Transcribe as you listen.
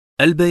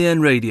Al-Bayan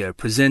Radio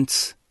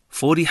presents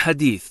 40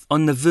 Hadith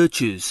on the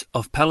virtues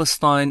of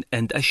Palestine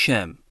and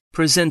Al-Sham,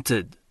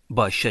 presented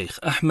by Sheikh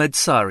Ahmad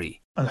Sari.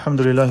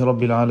 Alhamdulillahi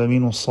Rabbil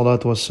Alameen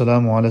wassalatu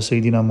wassalamu ala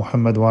Sayyidina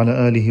Muhammad wa ala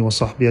alihi wa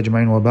sahbihi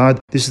ajma'in wa ba'd.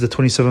 This is the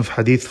 27th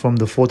hadith from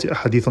the 40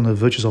 hadith on the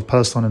virtues of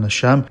Palestine and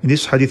Al-Sham. In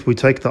this hadith we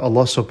take that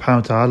Allah subhanahu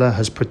wa ta'ala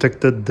has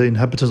protected the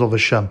inhabitants of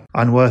Al-Sham.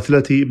 عن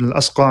واثلة ابن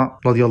الأسقع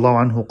رضي الله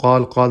عنه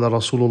قال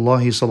رسول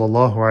الله صلى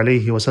الله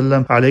عليه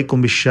وسلم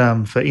عليكم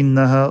بالشام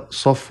فإنها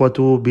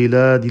صفوة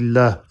بلاد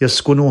الله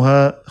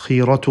يسكنها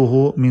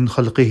خيرته من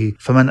خلقه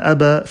فمن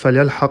أبى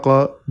فليلحق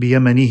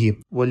بيمنه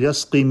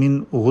وليسقي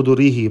من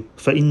غدره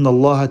فإن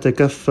الله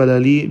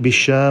تكفل لي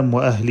بالشام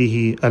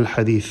وأهله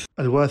الحديث.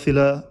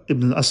 Al-Wathila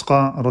ibn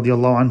al-Asqa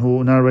radiallahu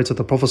anhu narrates that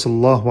the Prophet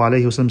sallallahu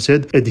alayhi wasallam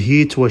said,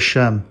 adhere to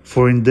Al-Sham,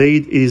 for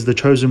indeed it is the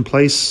chosen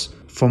place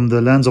from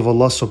the lands of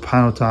Allah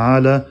subhanahu wa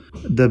ta'ala,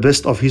 the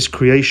best of His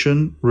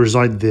creation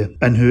reside there.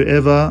 And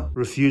whoever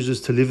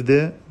refuses to live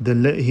there,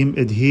 then let him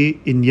adhere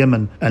in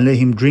Yemen and let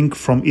him drink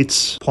from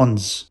its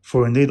ponds.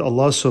 For indeed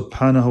Allah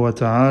subhanahu wa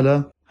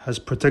ta'ala has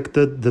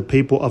protected the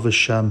people of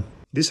Al-Sham.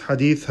 This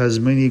hadith has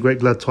many great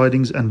glad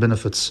tidings and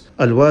benefits.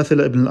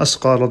 Al-Wathila ibn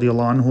al-Asqa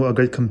radiallahu anhu, a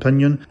great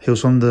companion. He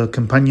was from the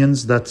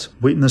companions that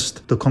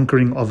witnessed the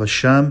conquering of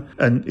Al-Sham,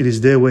 and it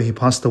is there where he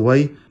passed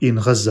away in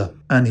Gaza.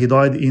 And he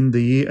died in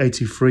the year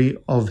 83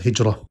 of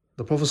Hijrah.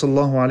 The Prophet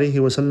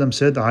ﷺ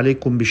said,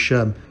 Alaykum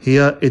bisham.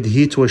 Here,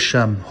 adhere to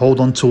Al-Sham, hold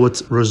on to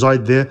it,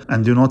 reside there,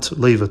 and do not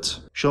leave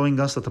it. Showing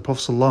us that the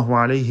Prophet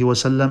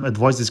ﷺ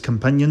advised his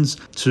companions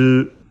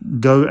to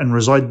go and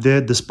reside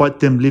there despite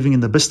them living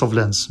in the best of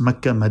lands,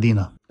 Mecca and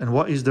Medina. And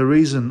what is the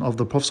reason of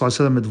the Prophet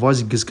ﷺ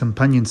advising his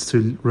companions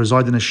to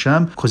reside in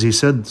Al-Sham? Because he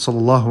said,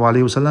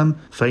 ﷺ,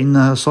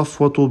 فَإِنَّهَا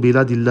صَفْوَةُ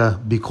بِلَادِ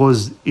اللَّهِ,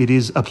 because it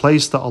is a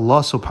place that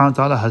Allah subhanahu wa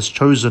ta'ala has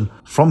chosen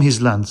from His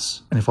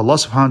lands. And if Allah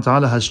subhanahu wa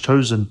ta'ala has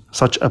chosen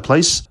such a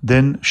place,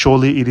 then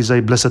surely it is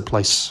a blessed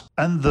place.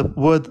 And the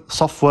word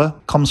Safwa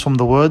comes from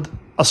the word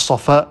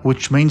as-safa,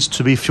 which means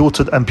to be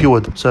filtered and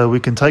pured. So we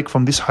can take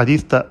from this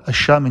hadith that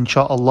Al-Sham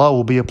insha'Allah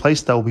will be a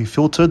place that will be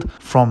filtered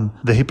from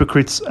the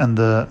hypocrites and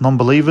the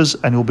non-believers,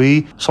 and will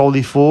be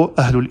solely for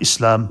Ahlul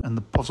Islam. And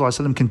the Prophet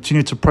ﷺ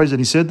continued to praise, and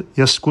he said,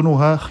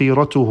 يَسْكُنُهَا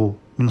خِيرَتُهُ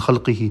min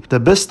khalqihi. The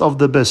best of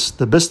the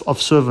best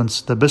of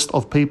servants, the best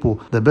of people,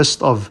 the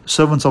best of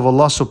servants of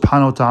Allah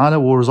subhanahu wa ta'ala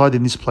will reside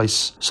in this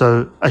place.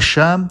 So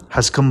Al-Sham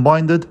has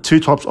combined two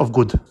types of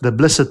good. The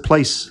blessed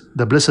place,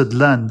 the blessed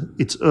land,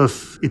 its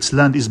earth, its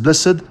land is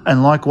blessed,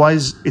 and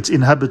likewise its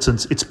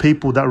inhabitants, its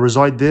people that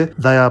reside there,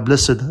 they are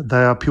blessed,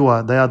 they are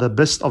pure, they are the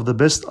best of the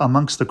best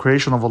amongst the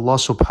creation of Allah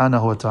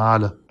subhanahu wa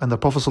ta'ala. And the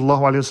Prophet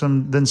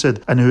ﷺ then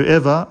said, and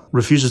whoever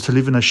refuses to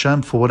live in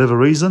Al-Sham for whatever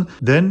reason,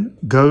 then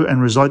go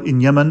and reside in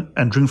Yemen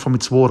and drink from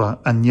its water.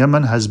 And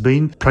Yemen has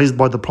been praised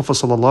by the Prophet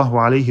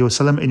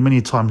ﷺ in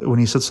many times when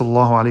he said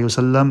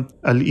ﷺ,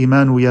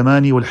 Al-Imanu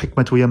Yamani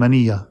wal-Hikmatu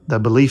Yamaniya. The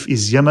belief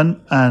is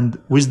Yemen and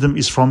wisdom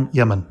is from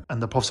Yemen.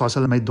 And the Prophet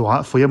ﷺ made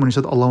dua for Yemen. He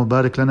said, Allahumma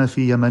barik lana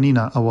fi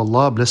Yamanina. Oh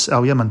Allah, bless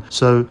our Yemen.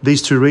 So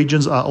these two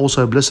regions are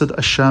also blessed,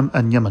 Al-Sham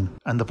and Yemen.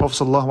 And the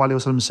Prophet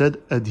ﷺ said,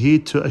 adhere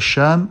to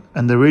Al-Sham,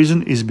 and the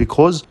reason is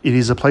because it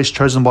is a place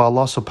chosen by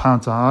Allah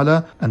subhanahu wa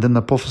ta'ala. And then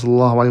the Prophet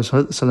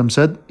ﷺ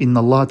said, Inna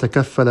Allah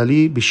takaffala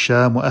li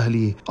bisham wa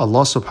ahli.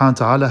 Allah subhanahu wa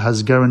ta'ala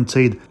has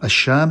guaranteed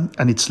Al-Sham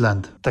and its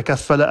land.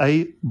 Takaffala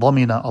ay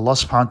damina. Allah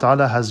subhanahu wa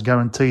ta'ala has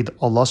guaranteed.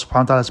 Allah subhanahu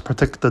wa ta'ala has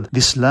protected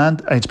this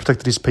land and it's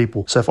protected His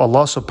people. So if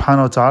Allah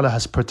subhanahu wa ta'ala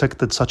has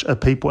protected such a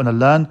people in a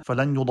land,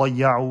 فَلَنْ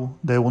يُضَيَّعُوا,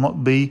 they will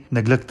not be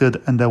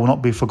neglected and they will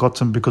not be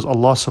forgotten, because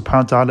Allah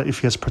subhanahu wa ta'ala, if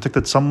He has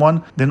protected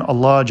someone, then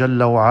Allah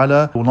Jalla wa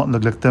ala will not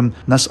neglect them.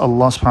 نسأل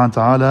الله سبحانه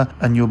وتعالى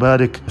أن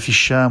يبارك في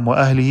الشام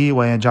وأهله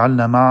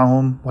ويجعلنا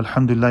معهم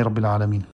والحمد لله رب العالمين.